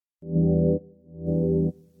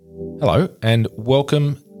Hello and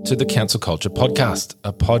welcome to the Counsel Culture Podcast,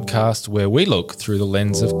 a podcast where we look through the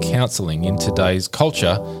lens of counselling in today's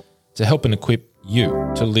culture to help and equip you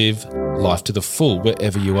to live life to the full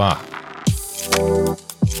wherever you are.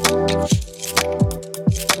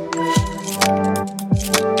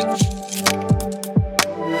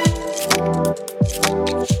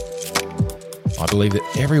 I believe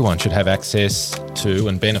that everyone should have access to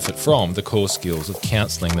and benefit from the core skills of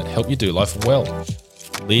counselling that help you do life well.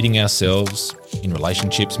 Leading ourselves in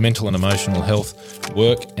relationships, mental and emotional health,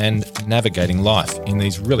 work and navigating life in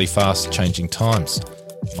these really fast changing times.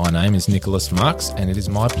 My name is Nicholas Marks and it is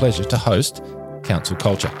my pleasure to host Counsel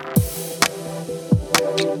Culture.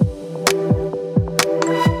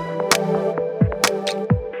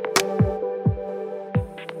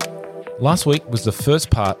 Last week was the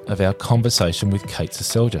first part of our conversation with Kate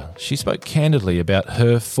Seselja. She spoke candidly about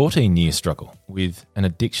her 14-year struggle with an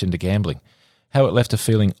addiction to gambling, how it left her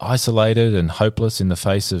feeling isolated and hopeless in the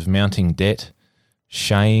face of mounting debt,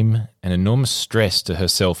 shame, and enormous stress to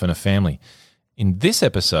herself and her family. In this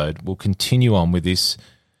episode, we'll continue on with this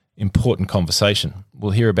important conversation.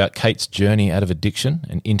 We'll hear about Kate's journey out of addiction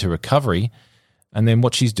and into recovery, and then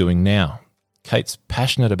what she's doing now. Kate's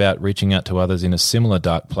passionate about reaching out to others in a similar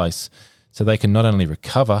dark place so they can not only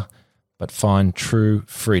recover, but find true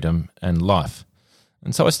freedom and life.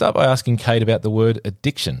 And so I start by asking Kate about the word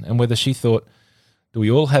addiction and whether she thought, do we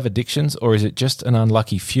all have addictions or is it just an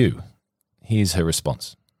unlucky few? Here's her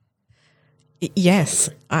response. Yes,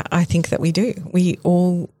 I think that we do. We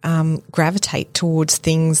all gravitate towards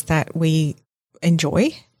things that we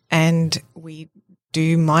enjoy and we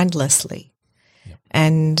do mindlessly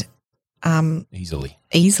and easily.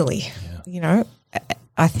 Yeah. You know,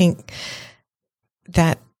 I think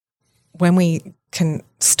that when we can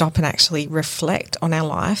stop and actually reflect on our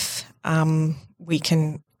life, we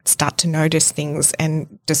can start to notice things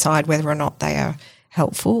and decide whether or not they are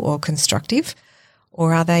helpful or constructive,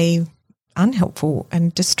 or are they unhelpful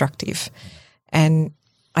and destructive. And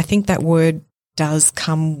I think that word does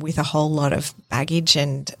come with a whole lot of baggage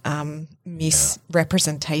and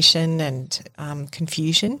misrepresentation and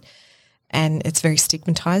confusion, and it's very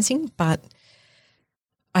stigmatizing, but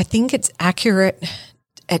I think it's accurate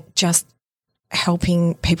at just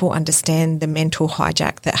helping people understand the mental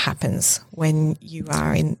hijack that happens when you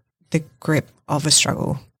are in the grip of a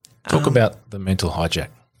struggle. Talk about the mental hijack.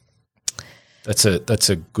 That's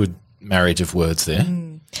a good marriage of words there.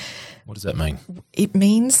 What does that mean? It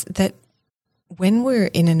means that when we're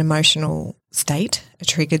in an emotional state, a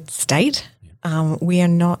triggered state, we are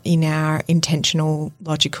not in our intentional,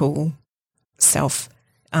 logical self.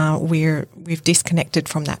 We've disconnected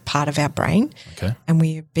from that part of our brain, and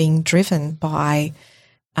we're being driven by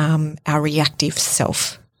our reactive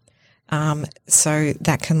self. So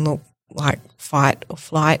that can look like fight or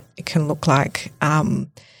flight. It can look like,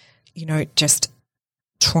 just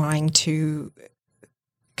trying to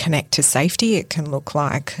connect to safety. It can look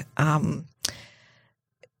like,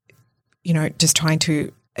 just trying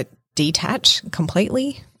to detach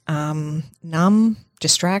completely, numb,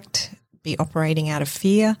 distract, be operating out of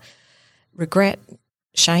fear, regret,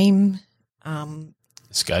 shame,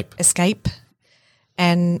 escape.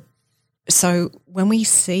 And so when we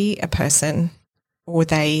see a person or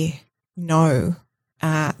they know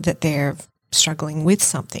that they're struggling with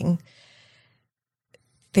something,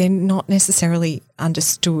 they're not necessarily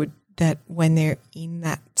understood that when they're in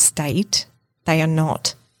that state, they are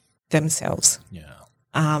not themselves. Yeah.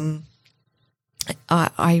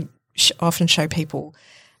 I often show people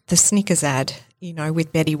the Snickers ad,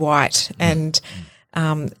 with Betty White and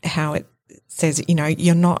how it says,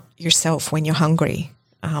 you're not yourself when you're hungry.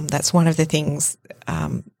 That's one of the things.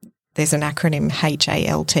 There's an acronym,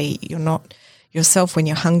 HALT. You're not yourself when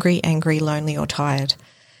you're hungry, angry, lonely or tired.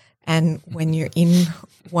 And when you're in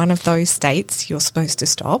one of those states, you're supposed to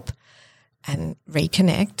stop and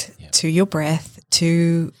reconnect to your breath,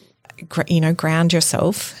 to, ground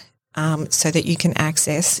yourself so that you can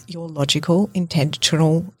access your logical,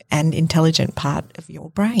 intentional and intelligent part of your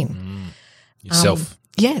brain. Yourself.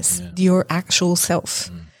 Yes, your actual self.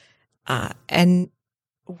 And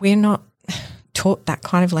we're not taught that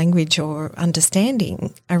kind of language or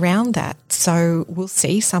understanding around that. So we'll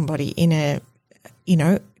see somebody in a,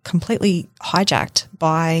 completely hijacked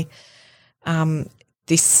by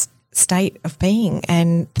this state of being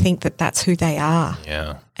and think that that's who they are.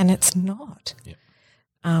 Yeah. And it's not. Yeah.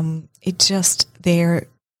 It just, they've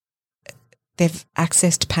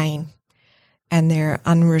accessed pain and they're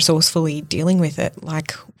unresourcefully dealing with it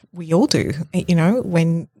like we all do,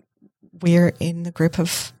 when we're in the grip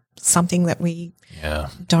of something that we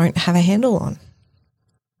don't have a handle on.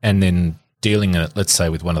 And then dealing, let's say,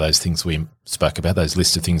 with one of those things we spoke about, those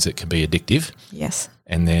list of things that can be addictive. Yes.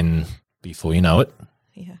 And then before you know it,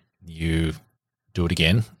 Yeah. you do it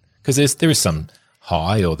again. Because there is some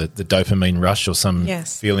high or the dopamine rush or some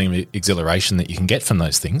feeling of exhilaration that you can get from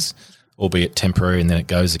those things, albeit temporary, and then it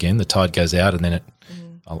goes again. The tide goes out and then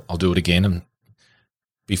I'll do it again. And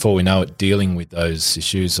before we know it, dealing with those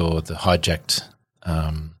issues or the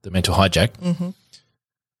mental hijack,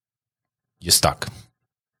 you're stuck.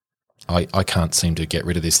 I can't seem to get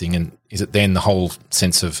rid of this thing. And is it then the whole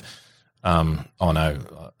sense of, oh no,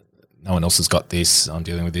 no one else has got this, I'm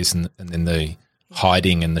dealing with this, and then the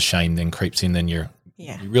hiding and the shame then creeps in, then you're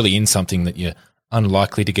really in something that you're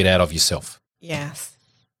unlikely to get out of yourself. Yes.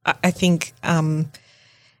 I think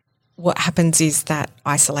what happens is that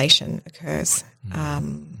isolation occurs.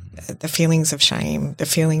 The feelings of shame, the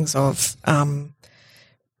feelings of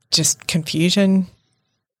just confusion.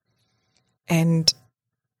 And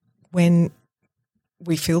when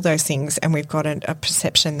we feel those things and we've got a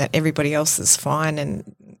perception that everybody else is fine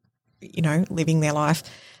and, you know, living their life,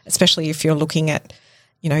 especially if you're looking at,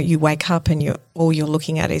 you know, you wake up and all you're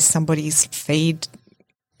looking at is somebody's feed,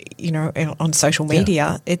 you know, on social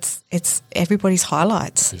media. It's everybody's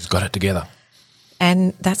highlights. Who's got it together.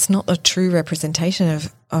 And that's not a true representation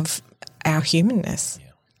of our humanness.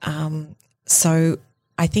 Yeah. So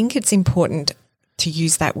I think it's important to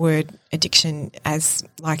use that word addiction as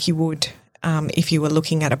like you would if you were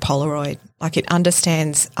looking at a Polaroid. Like, it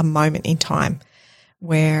understands a moment in time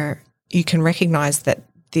where you can recognise that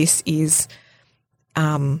this is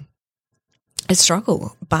a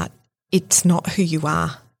struggle, but it's not who you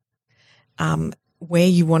are. Where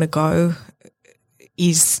you want to go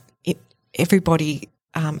is everybody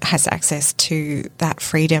has access to that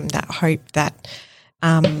freedom, that hope, that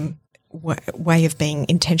way of being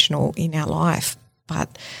intentional in our life.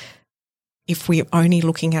 But if we're only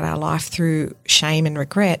looking at our life through shame and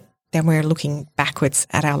regret, then we're looking backwards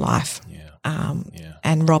at our life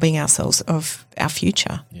and robbing ourselves of our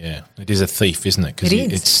future. Yeah, it is a thief, isn't it? Because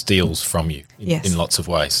it steals from you in lots of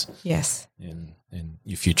ways. Yes. And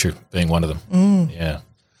your future being one of them. Yeah.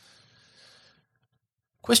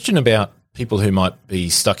 Question about people who might be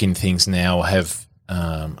stuck in things now or have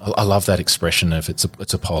I love that expression of it's a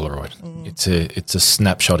Polaroid. It's a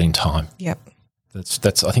snapshot in time. Yep.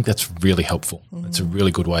 That's I think that's really helpful. It's a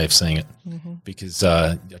really good way of seeing it because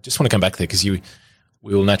I just want to come back there because we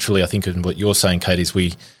will naturally, I think, and what you're saying, Kate, is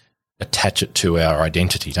we attach it to our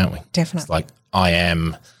identity, don't we? Definitely. It's like I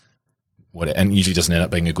am what, and usually doesn't end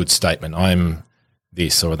up being a good statement. I'm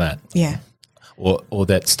this or that. Yeah. Or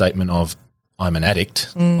that statement of I'm an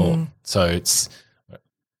addict. Or so it's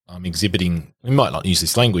I'm exhibiting. We might not use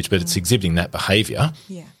this language, but it's exhibiting that behaviour.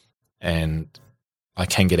 Yeah. And I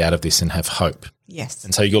can get out of this and have hope. Yes.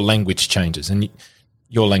 And so your language changes, and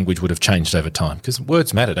your language would have changed over time because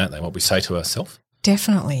words matter, don't they? What we say to ourselves.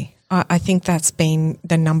 Definitely. I think that's been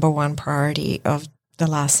the number one priority of the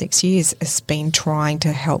last 6 years, has been trying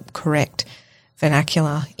to help correct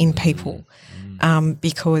vernacular in people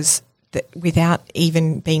because without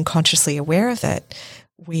even being consciously aware of it,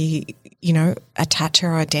 we, you know, attach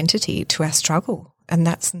our identity to our struggle, and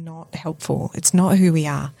that's not helpful. It's not who we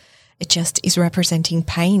are. It just is representing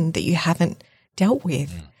pain that you haven't dealt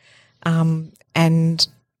with. And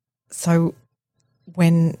so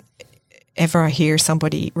whenever I hear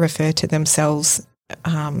somebody refer to themselves,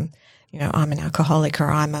 you know, I'm an alcoholic or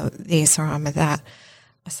I'm a this or I'm a that,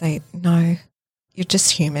 I say, no, you're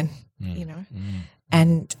just human, you know.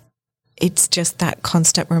 And it's just that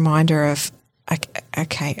constant reminder of,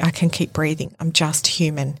 okay, I can keep breathing. I'm just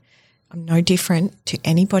human. I'm no different to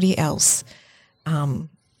anybody else.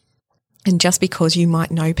 And just because you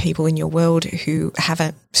might know people in your world who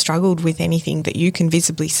haven't struggled with anything that you can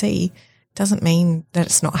visibly see doesn't mean that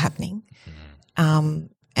it's not happening.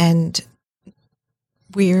 And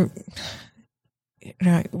we're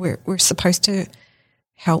supposed to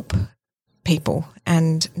help people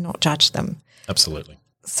and not judge them. Absolutely.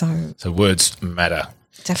 So words matter.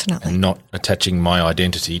 Definitely. And not attaching my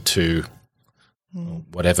identity to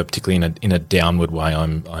whatever, particularly in a downward way.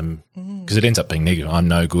 I'm because it ends up being negative. I'm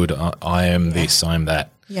no good. I am this. I am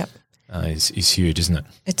that. Yep. Is huge, isn't it?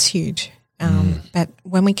 It's huge. But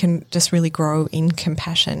when we can just really grow in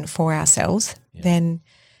compassion for ourselves, then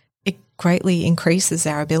it greatly increases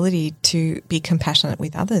our ability to be compassionate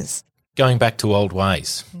with others. Going back to old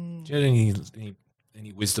ways. Do you have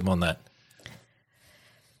any wisdom on that?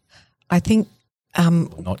 I think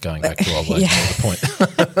not going back to old ways. Is the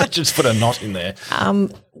point. Just put a knot in there.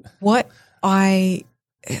 What I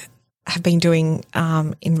have been doing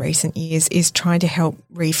in recent years is trying to help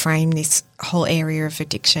reframe this whole area of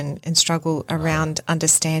addiction and struggle around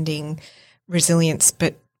understanding resilience,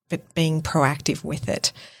 but being proactive with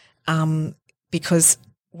it. Because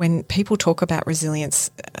when people talk about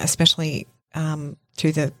resilience, especially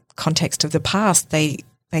through the context of the past, they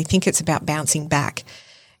think it's about bouncing back.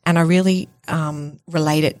 And I really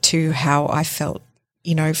relate it to how I felt,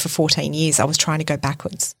 for 14 years. I was trying to go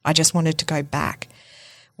backwards. I just wanted to go back.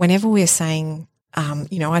 Whenever we're saying,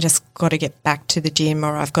 I just got to get back to the gym,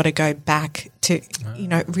 or I've got to go back to,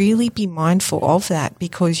 really be mindful of that,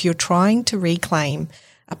 because you're trying to reclaim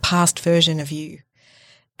a past version of you,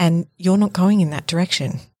 and you're not going in that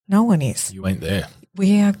direction. No one is. You ain't there.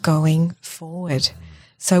 We are going forward.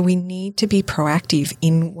 So we need to be proactive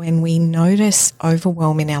in when we notice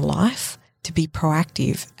overwhelm in our life, to be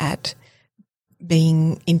proactive at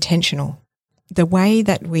being intentional. The way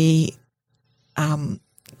that we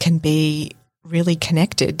can be really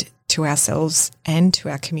connected to ourselves and to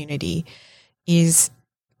our community is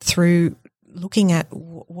through looking at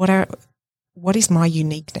what is my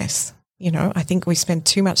uniqueness. I think we spend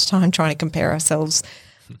too much time trying to compare ourselves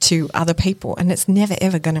to other people, and it's never,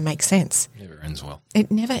 ever going to make sense. Never ends well. It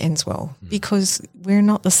never ends well because we're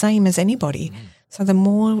not the same as anybody. So the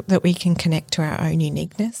more that we can connect to our own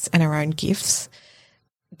uniqueness and our own gifts,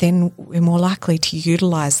 then we're more likely to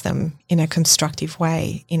utilise them in a constructive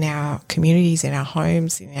way in our communities, in our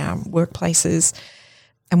homes, in our workplaces.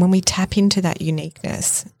 And when we tap into that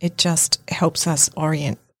uniqueness, it just helps us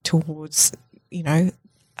orient towards,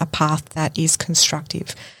 a path that is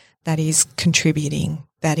constructive, that is contributing,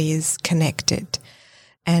 that is connected.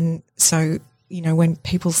 And so, when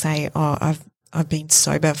people say, oh, I've been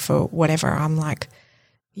sober for whatever, I'm like,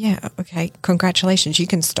 yeah, okay, congratulations, you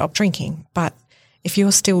can stop drinking. But if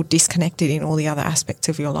you're still disconnected in all the other aspects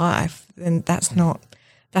of your life, then that's not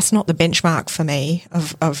the benchmark for me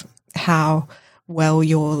of how well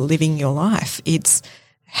you're living your life. It's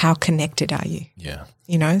how connected are you? Yeah.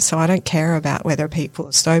 So I don't care about whether people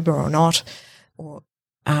are sober or not, or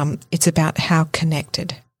it's about how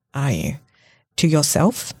connected are you to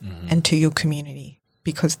yourself and to your community,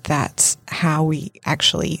 because that's how we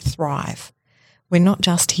actually thrive. We're not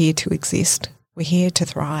just here to exist. We're here to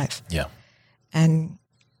thrive. Yeah. And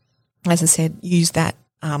as I said, use that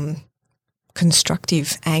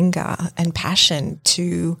constructive anger and passion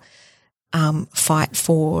to fight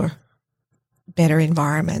for better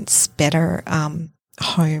environments, better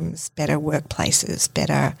homes, better workplaces,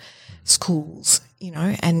 better schools,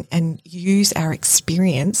 and use our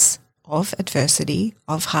experience of adversity,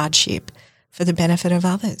 of hardship, for the benefit of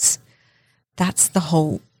others. That's the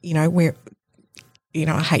whole, I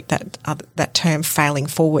hate that term, failing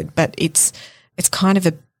forward, but it's kind of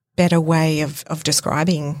a better way of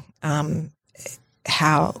describing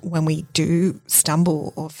how, when we do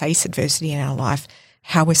stumble or face adversity in our life,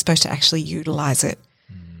 how we're supposed to actually utilise it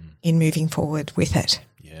in moving forward with it.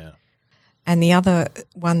 Yeah. And the other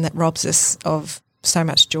one that robs us of so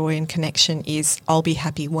much joy and connection is I'll be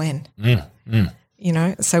happy when.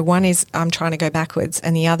 So one is I'm trying to go backwards,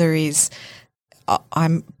 and the other is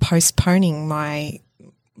I'm postponing my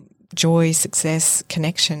joy, success,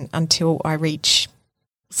 connection until I reach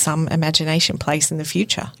some imagination place in the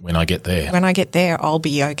future. When I get there. When I get there, I'll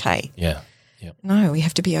be okay. Yeah. Yep. No, we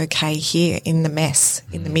have to be okay here in the mess,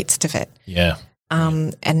 in the midst of it. Yeah.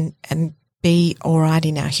 And be all right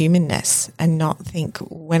in our humanness, and not think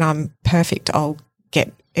when I'm perfect, I'll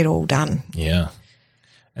get it all done. Yeah.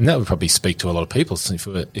 And that would probably speak to a lot of people. So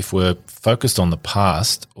if we're focused on the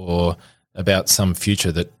past or about some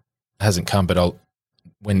future that hasn't come, but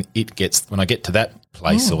when I get to that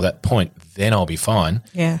place or that point, then I'll be fine.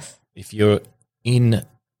 Yes. If you're in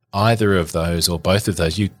either of those or both of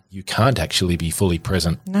those, you can't actually be fully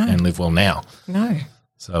present and live well now. No.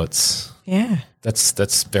 So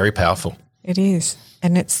that's very powerful. It is.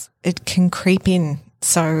 And it can creep in.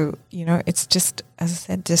 So, it's just, as I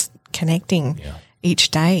said, just connecting each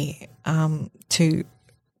day to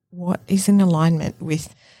what is in alignment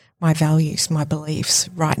with my values, my beliefs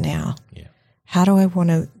right now. Yeah. How do I want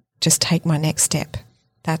to just take my next step?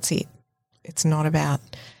 That's it. It's not about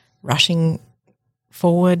rushing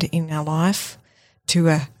forward in our life to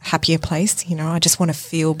a happier place. I just want to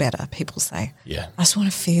feel better, people say. Yeah. I just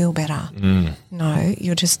want to feel better. No,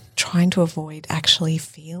 you're just trying to avoid actually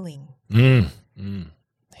feeling.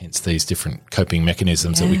 Hence these different coping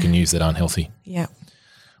mechanisms that we can use that aren't healthy. Yeah.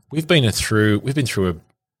 We've been through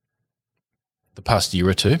the past year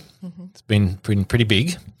or two. It's been pretty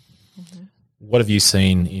big. What have you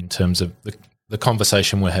seen in terms of the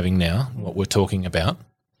conversation we're having now, what we're talking about?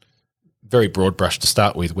 Very broad brush to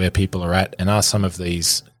start with, where people are at, and are some of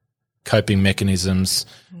these coping mechanisms,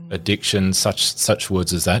 addiction, such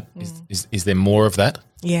words as that. Is there more of that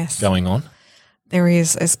Yes. going on? there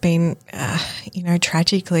has been,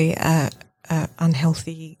 tragically a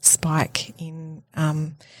unhealthy spike in,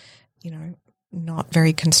 not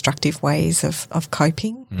very constructive ways of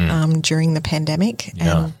coping during the pandemic.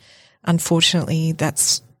 Yeah. And unfortunately,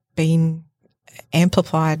 that's been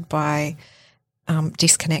amplified by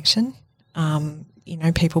disconnection,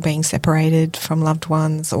 people being separated from loved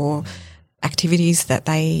ones or activities that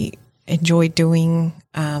they enjoy doing,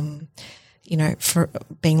 for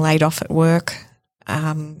being laid off at work.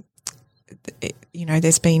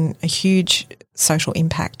 There's been a huge social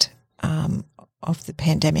impact of the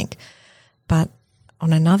pandemic. But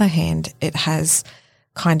on another hand, it has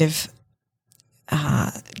kind of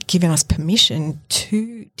given us permission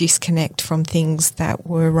to disconnect from things that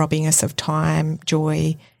were robbing us of time,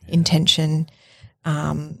 joy, intention,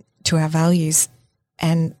 to our values.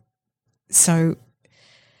 And so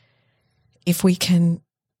if we can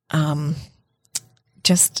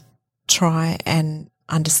just try and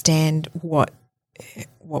understand what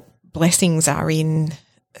blessings are in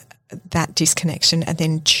that disconnection and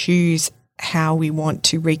then choose how we want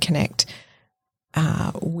to reconnect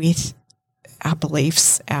with our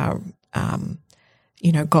beliefs, our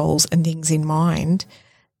goals and things in mind,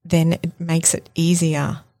 then it makes it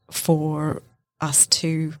easier for us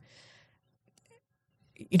to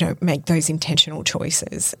make those intentional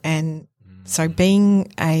choices. And so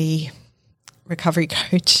being a recovery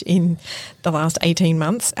coach in the last 18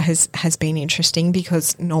 months has been interesting,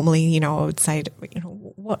 because normally, I would say,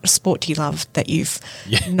 what sport do you love that you've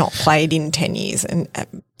not played in 10 years?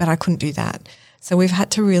 But I couldn't do that. So we've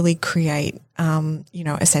had to really create,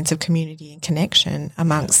 a sense of community and connection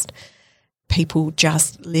amongst people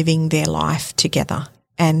just living their life together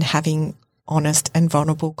and having honest and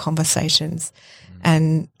vulnerable conversations.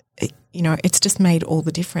 And, it's just made all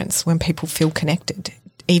the difference when people feel connected,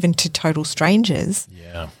 even to total strangers.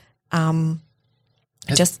 Yeah.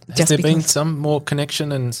 Has there been some more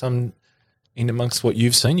connection and some in amongst what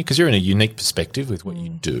you've seen? Because you're in a unique perspective with what you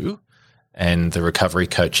do and the recovery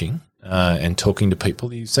coaching and talking to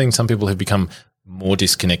people. You've seen some people who've become more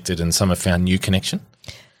disconnected and some have found new connection?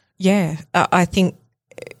 Yeah, I think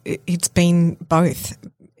it's been both.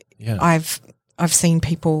 Yeah. I've seen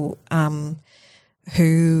people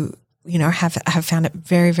who, have found it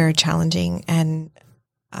very, very challenging, and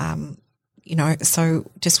so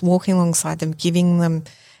just walking alongside them, giving them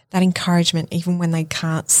that encouragement even when they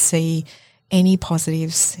can't see any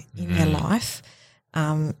positives in their life,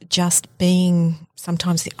 just being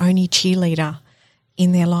sometimes the only cheerleader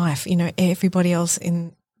in their life. Everybody else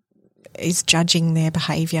is judging their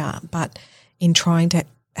behaviour, but in trying to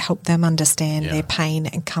help them understand their pain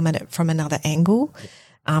and come at it from another angle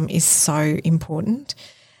is so important.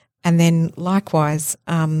 And then likewise,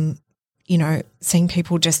 seeing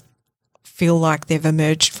people just feel like they've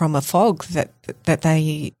emerged from a fog that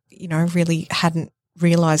they, really hadn't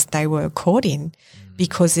realised they were caught in,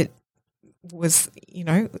 because it was,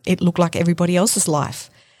 it looked like everybody else's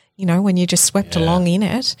life. When you're just swept along in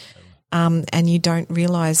it, and you don't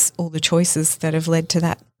realise all the choices that have led to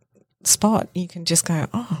that spot, you can just go,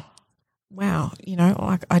 oh, wow,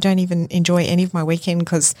 I don't even enjoy any of my weekend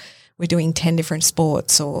because we're doing 10 different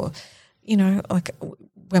sports, or,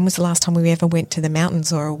 when was the last time we ever went to the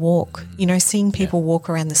mountains or a walk? Seeing people walk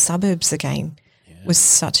around the suburbs again was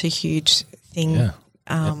such a huge thing. Yeah.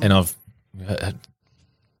 And I've had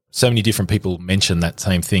so many different people mention that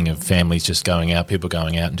same thing of families just going out, people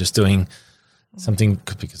going out and just doing something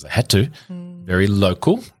because they had to, very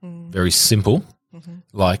local, very simple,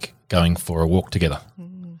 like going for a walk together,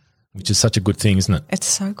 which is such a good thing, isn't it? It's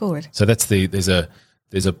so good. So that's there's a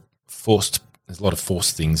lot of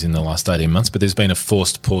forced things in the last 18 months, but there's been a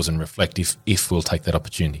forced pause and reflect if we'll take that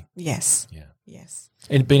opportunity. Yes. Yeah. Yes.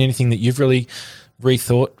 And been anything that you've really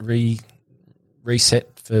rethought, reset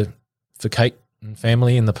for Kate and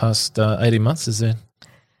family in the past 18 months? Is there?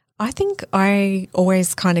 I think I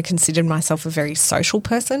always kind of considered myself a very social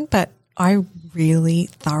person, but I really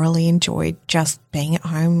thoroughly enjoyed just being at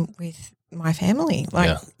home with my family.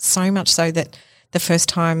 So much so that the first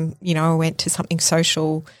time, I went to something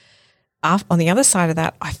social, on the other side of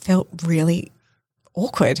that, I felt really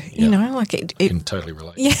awkward, I can totally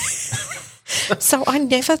relate. Yeah. So I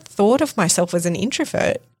never thought of myself as an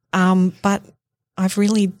introvert, but I've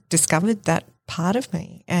really discovered that part of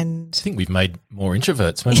me. And I think we've made more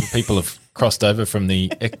introverts. Maybe people have crossed over from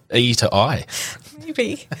the E to I.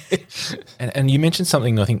 Maybe. And you mentioned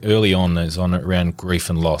something I think early on around grief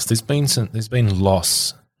and loss. There's been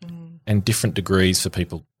loss and different degrees for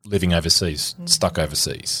people living overseas, stuck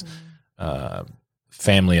overseas,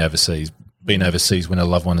 family overseas, been overseas when a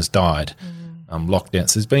loved one has died.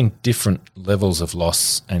 lockdowns. There's been different levels of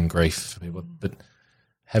loss and grief for people, but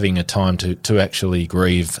having a time to actually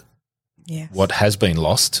grieve what has been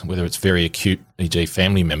lost, whether it's very acute, e.g.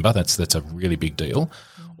 family member, that's a really big deal,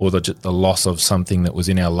 or the loss of something that was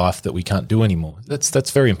in our life that we can't do anymore.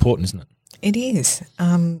 That's very important, isn't it? It is.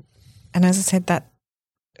 And as I said, that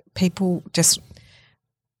people just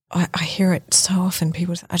I hear it so often.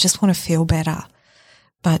 People say, I just want to feel better.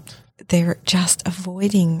 But they're just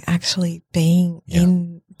avoiding actually being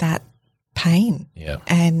in that pain. Yeah.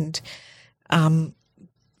 And,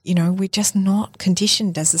 we're just not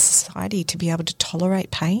conditioned as a society to be able to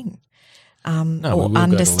tolerate pain. No, or we will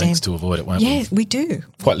understand. go to lengths to avoid it, won't we? Yeah, we do.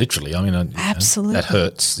 Quite literally. I mean, absolutely. That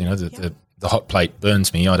hurts. The hot plate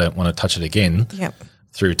burns me. I don't want to touch it again. Yep.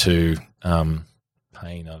 Through to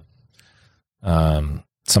pain of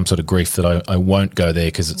some sort of grief that I won't go there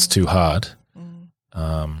because it's too hard.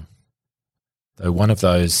 Though one of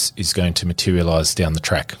those is going to materialise down the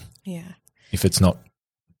track. Yeah. If it's not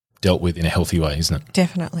dealt with in a healthy way, isn't it?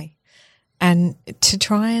 Definitely. And to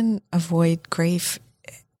try and avoid grief,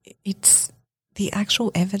 it's the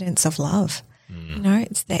actual evidence of love.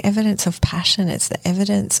 It's the evidence of passion. It's the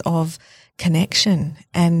evidence of connection.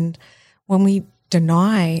 And when we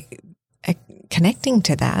deny connecting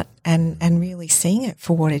to that and really seeing it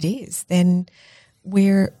for what it is, then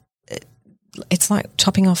it's like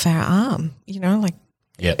chopping off our arm,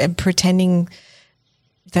 and pretending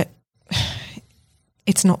that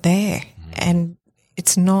it's not there and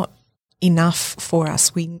it's not enough for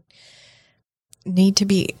us. We need to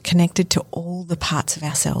be connected to all the parts of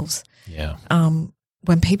ourselves. Yeah.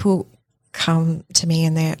 When people come to me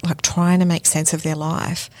and they're like trying to make sense of their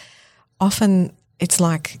life, often it's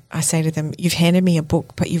like I say to them, you've handed me a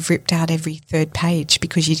book, but you've ripped out every third page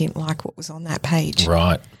because you didn't like what was on that page.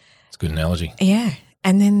 Right. It's a good analogy. Yeah.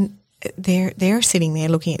 And then they're sitting there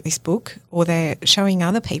looking at this book or they're showing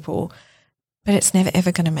other people, but it's never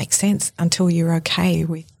ever going to make sense until you're okay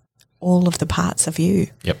with all of the parts of you.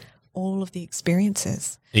 Yep. All of the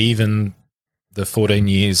experiences. Even the 14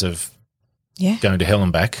 years of going to hell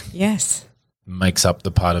and back makes up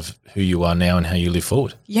the part of who you are now and how you live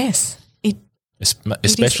forward. Yes.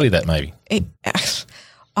 Especially that maybe.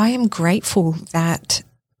 I am grateful that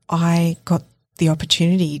I got the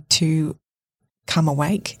opportunity to come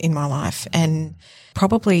awake in my life and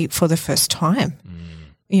probably for the first time.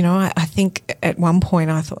 I think at one point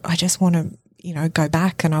I thought I just want to, go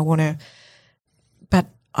back and I want to – but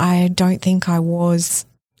I don't think I was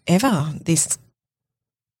ever this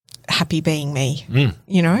happy being me,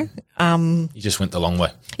 You just went the long way.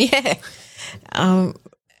 Yeah.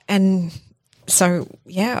 And so,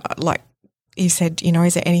 like you said,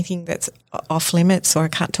 is there anything that's off limits or I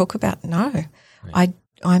can't talk about? No. Yeah.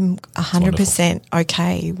 I'm 100%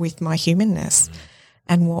 okay with my humanness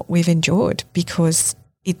and what we've endured because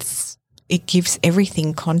it gives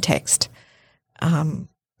everything context.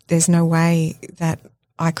 There's no way that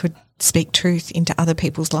I could speak truth into other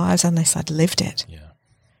people's lives unless I'd lived it. Yeah.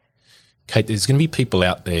 Kate, there's going to be people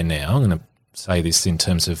out there now, I'm going to say this in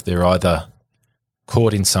terms of they're either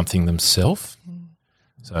caught in something themselves,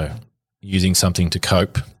 so using something to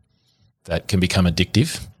cope that can become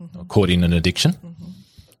addictive, or caught in an addiction,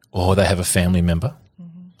 or they have a family member.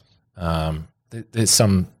 There's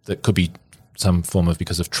some that could be some form of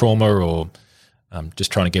because of trauma or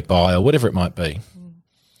just trying to get by or whatever it might be.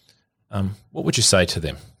 What would you say to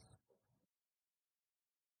them?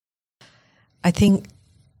 I think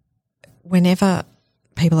whenever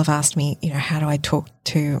people have asked me, how do I talk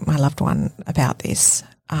to my loved one about this,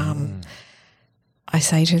 I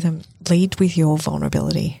say to them, lead with your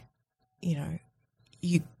vulnerability.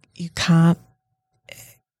 You can't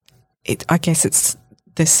I guess it's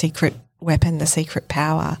the secret weapon, the secret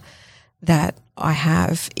power that I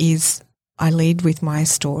have is I lead with my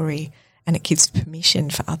story and it gives permission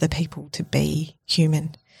for other people to be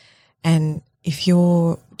human. And if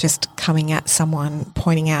you're just coming at someone,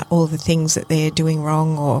 pointing out all the things that they're doing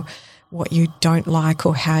wrong or what you don't like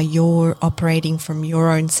or how you're operating from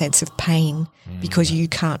your own sense of pain because you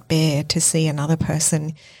can't bear to see another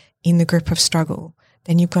person in the grip of struggle,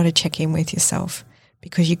 then you've got to check in with yourself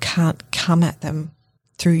because you can't come at them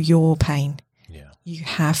through your pain. Yeah. You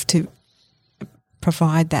have to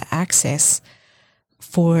provide that access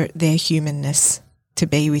for their humanness to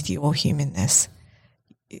be with your humanness.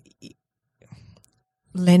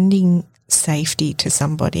 Lending safety to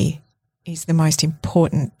somebody is the most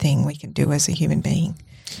important thing we can do as a human being.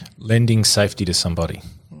 Lending safety to somebody.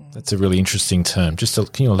 That's a really interesting term.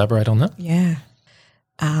 Can you elaborate on that? Yeah.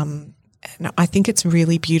 And I think it's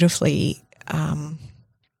really beautifully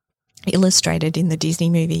illustrated in the Disney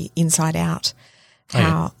movie Inside Out,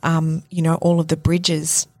 how, all of the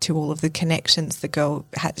bridges to all of the connections the girl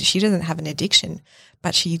had. She doesn't have an addiction,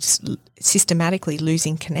 but she's systematically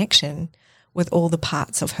losing connection with all the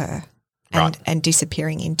parts of her and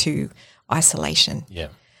disappearing into isolation. Yeah.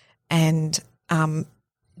 And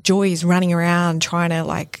Joy is running around trying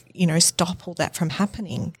to stop all that from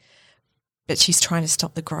happening, but she's trying to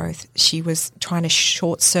stop the growth. She was trying to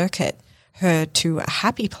short circuit her to a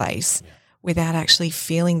happy place without actually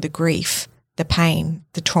feeling the grief, the pain,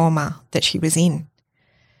 the trauma that she was in.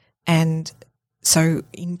 And so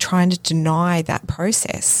in trying to deny that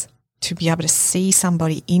process, to be able to see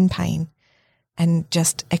somebody in pain and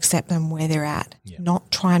just accept them where they're at, not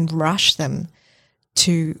try and rush them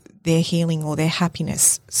to their healing or their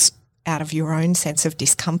happiness out of your own sense of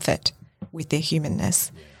discomfort with their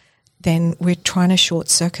humanness, then we're trying to short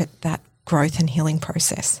circuit that growth and healing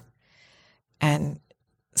process. And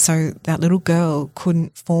so that little girl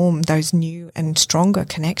couldn't form those new and stronger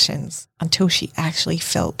connections until she actually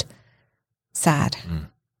felt sad.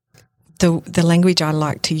 The language I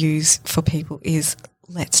like to use for people is,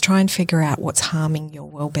 let's try and figure out what's harming your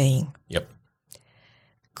well-being. Yep.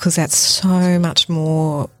 Because that's so much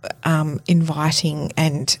more inviting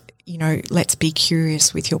and, let's be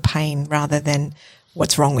curious with your pain rather than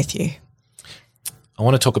what's wrong with you. I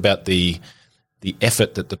want to talk about the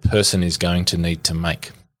effort that the person is going to need to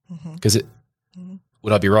make. Because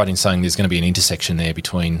would I be right in saying there's going to be an intersection there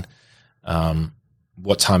between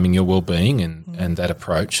what's harming your well-being and that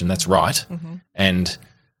approach, and that's right. And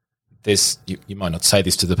there's you might not say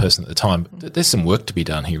this to the person at the time, but there's some work to be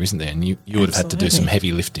done here, isn't there? And you would have had to do some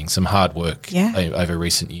heavy lifting, some hard work over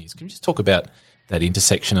recent years. Can you just talk about that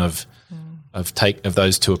intersection of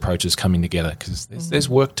those two approaches coming together? Because there's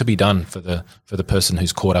work to be done for the person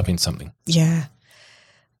who's caught up in something. Yeah.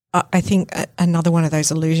 I think another one of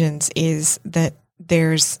those illusions is that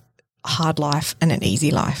there's a hard life and an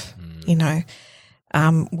easy life.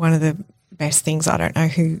 One of the best things, I don't know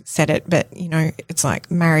who said it, but, it's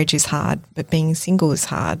like marriage is hard, but being single is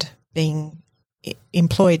hard. Being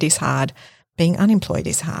employed is hard. Being unemployed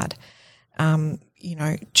is hard.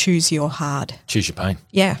 Choose your hard. Choose your pain.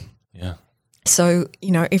 Yeah. Yeah. So,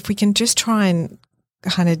 if we can just try and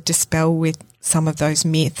kind of dispel with some of those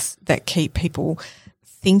myths that keep people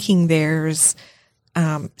thinking there's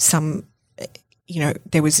there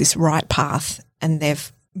was this right path and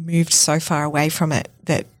they've moved so far away from it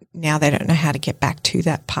that now they don't know how to get back to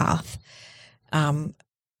that path.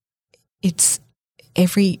 It's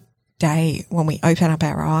every day when we open up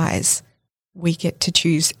our eyes, we get to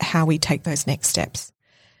choose how we take those next steps.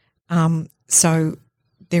 So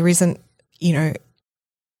there isn't,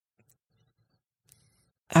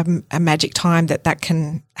 a magic time that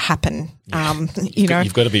can happen.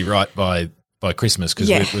 You've got to be right by Christmas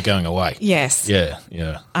because we're going away. Yes. Yeah,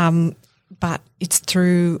 yeah. But it's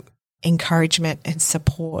through encouragement and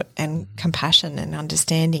support and compassion and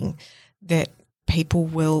understanding that people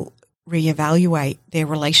will reevaluate their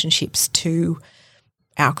relationships to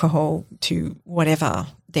alcohol, to whatever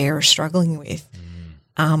they're struggling with.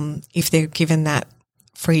 If they're given that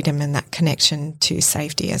freedom and that connection to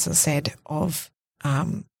safety, as I said, of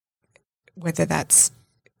whether that's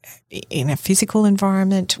in a physical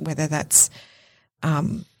environment, whether that's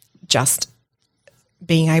just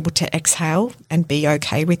being able to exhale and be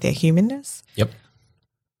okay with their humanness. Yep.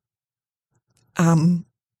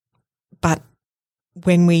 But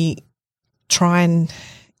when we try and,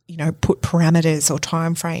 put parameters or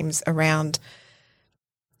time frames around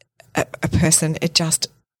a person, it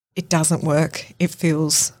doesn't work. It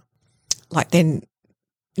feels like they're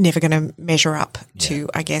never going to measure up to,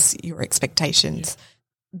 I guess, your expectations.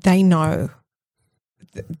 Yeah. They know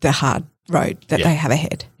the hard road that they have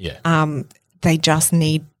ahead. Yeah. They just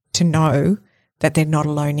need to know that they're not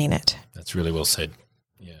alone in it. That's really well said.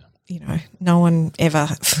 Yeah. No one ever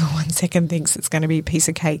for 1 second thinks it's going to be a piece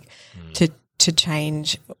of cake to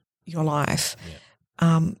change your life.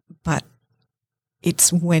 Yeah. But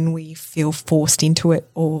it's when we feel forced into it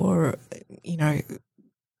or,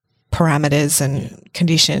 parameters and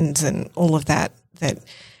conditions and all of that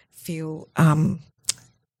feel,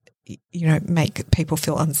 make people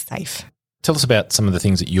feel unsafe. Tell us about some of the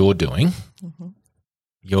things that you're doing.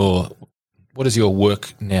 What does your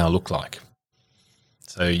work now look like?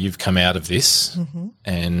 So you've come out of this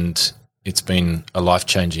and it's been a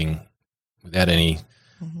life-changing, without any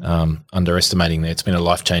underestimating there, it's been a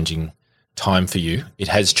life-changing time for you. It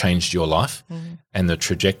has changed your life and the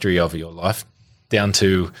trajectory of your life down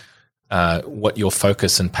to what your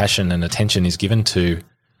focus and passion and attention is given to,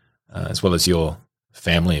 as well as your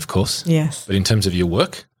family, of course. Yes. But in terms of your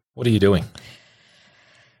work, what are you doing?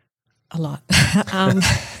 A lot.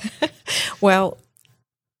 Well,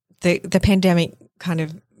 the pandemic kind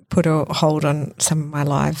of put a hold on some of my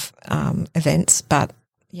live events, but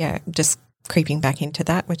yeah, just creeping back into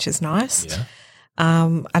that, which is nice. Yeah.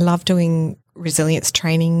 I love doing resilience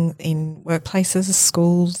training in workplaces,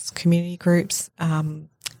 schools, community groups.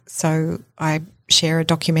 So I share a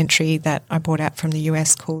documentary that I brought out from the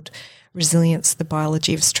US called Resilience, the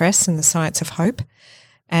Biology of Stress and the Science of Hope,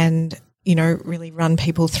 and, you know, really run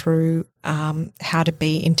people through how to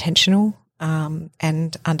be intentional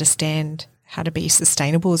and understand how to be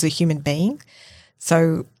sustainable as a human being.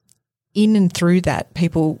 So in and through that,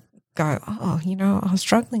 people go, oh, you know, I was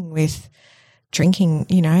struggling with drinking,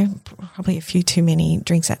 you know, probably a few too many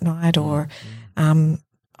drinks at night, or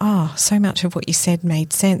oh, so much of what you said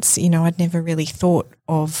made sense. You know, I'd never really thought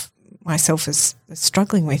of myself as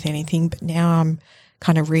struggling with anything, but now I'm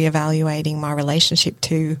kind of reevaluating my relationship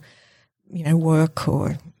to, you know, work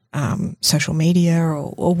or social media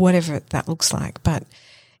or whatever that looks like. But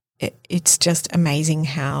it's just amazing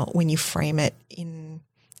how when you frame it in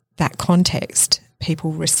that context,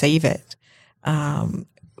 people receive it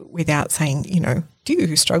without saying, you know, do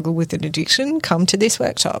you struggle with an addiction? Come to this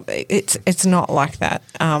workshop. It's not like that.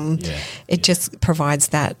 It just provides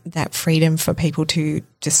that freedom for people to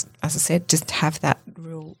just, as I said, just have that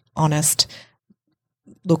real honest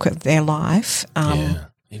look at their life.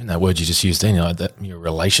 Even that word you just used, you know, that your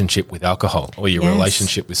relationship with alcohol or your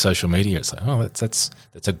relationship with social media. It's like, oh, that's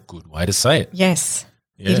a good way to say it. Yes,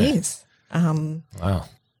 it is. Wow.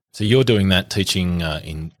 So you're doing that, teaching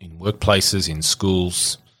in workplaces, in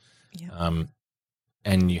schools. Yep.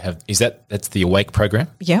 And you have, that's the Awake program?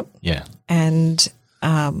 Yep. Yeah. And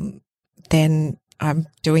then I'm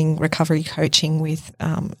doing recovery coaching with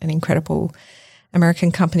an incredible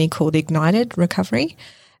American company called Ignited Recovery.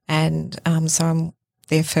 And so I'm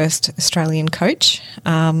their first Australian coach.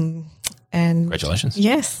 And congratulations.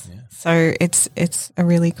 Yes. Yeah. So it's a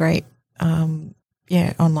really great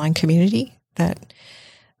online community that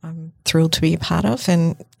I'm thrilled to be a part of.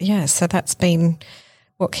 And so that's been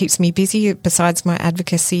what keeps me busy besides my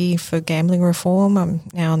advocacy for gambling reform. I'm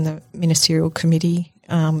now on the ministerial committee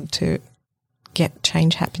to get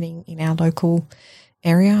change happening in our local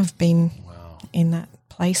area. I've been in that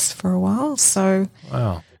place for a while. So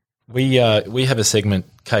we have a segment,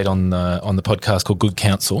 Kate, on the podcast called Good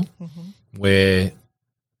Counsel, where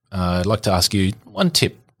I'd like to ask you one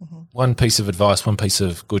tip, one piece of advice, one piece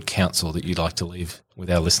of good counsel that you'd like to leave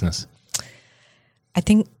with our listeners. I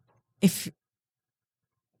think if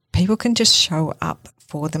people can just show up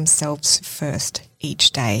for themselves first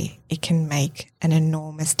each day, it can make an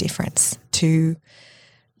enormous difference to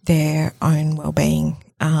their own well-being.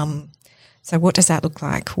 So what does that look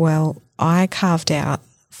like? Well, I carved out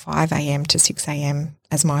 5 a.m. to 6 a.m.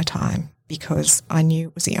 as my time because I knew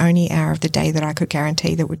it was the only hour of the day that I could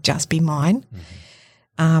guarantee that would just be mine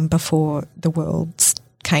before the world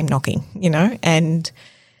came knocking, you know.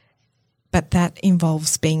 But that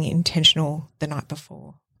involves being intentional the night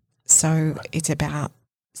before. So it's about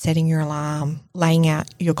setting your alarm, laying out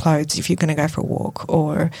your clothes if you're going to go for a walk,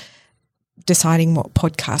 or deciding what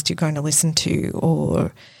podcast you're going to listen to,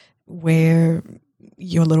 or where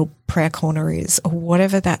your little prayer corner is, or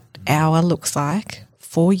whatever that hour looks like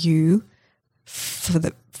for you for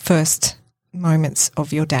the first moments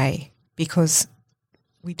of your day, because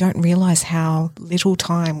we don't realise how little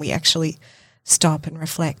time we actually stop and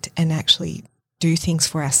reflect and actually do things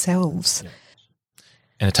for ourselves. Yeah.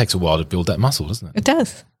 And it takes a while to build that muscle, doesn't it? It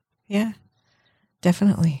does. Yeah,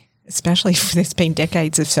 definitely. Especially if there's been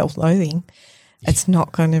decades of self-loathing. It's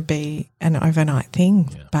not going to be an overnight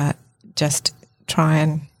thing, but just try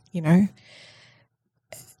and, you know,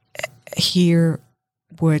 hear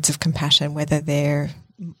words of compassion, whether they're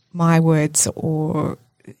my words or,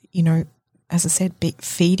 you know, as I said,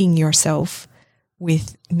 feeding yourself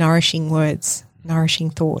with nourishing words,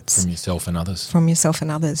 nourishing thoughts. From yourself and others.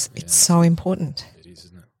 Yeah. It's so important. It is,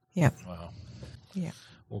 isn't it? Yeah. Wow. Yeah.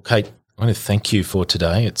 Well, Kate, I want to thank you for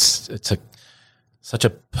today. It's such a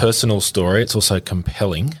personal story. It's also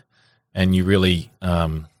compelling, and you really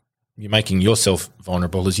you're making yourself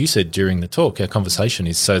vulnerable, as you said during the talk. Our conversation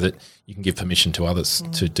is so that you can give permission to others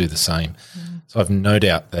to do the same. So I've no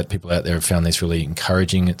doubt that people out there have found this really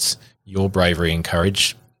encouraging. It's your bravery and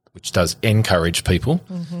courage, which does encourage people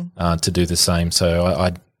to do the same. So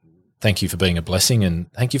I thank you for being a blessing,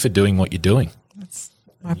 and thank you for doing what you're doing. That's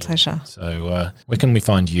my pleasure. So where can we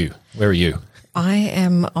find you? Where are you? I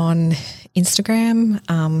am on Instagram,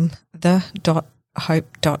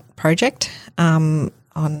 the.hope.project, on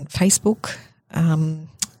Facebook.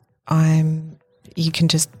 You can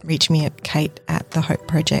just reach me at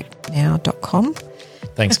kate@thehopeprojectnow.com.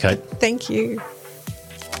 Thanks, Kate. Thank you.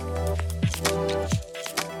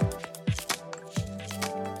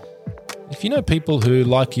 If you know people who,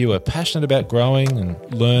 like you, are passionate about growing and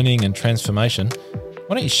learning and transformation,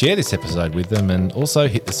 why don't you share this episode with them and also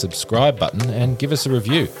hit the subscribe button and give us a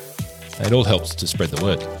review. It all helps to spread the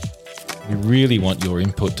word. We really want your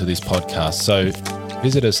input to this podcast, so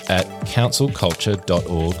visit us at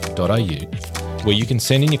councilculture.org.au, where you can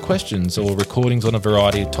send in your questions or recordings on a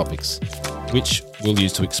variety of topics, which we'll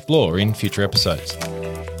use to explore in future episodes.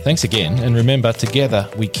 Thanks again, and remember, together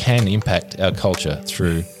we can impact our culture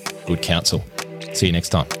through good counsel. See you next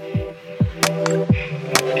time.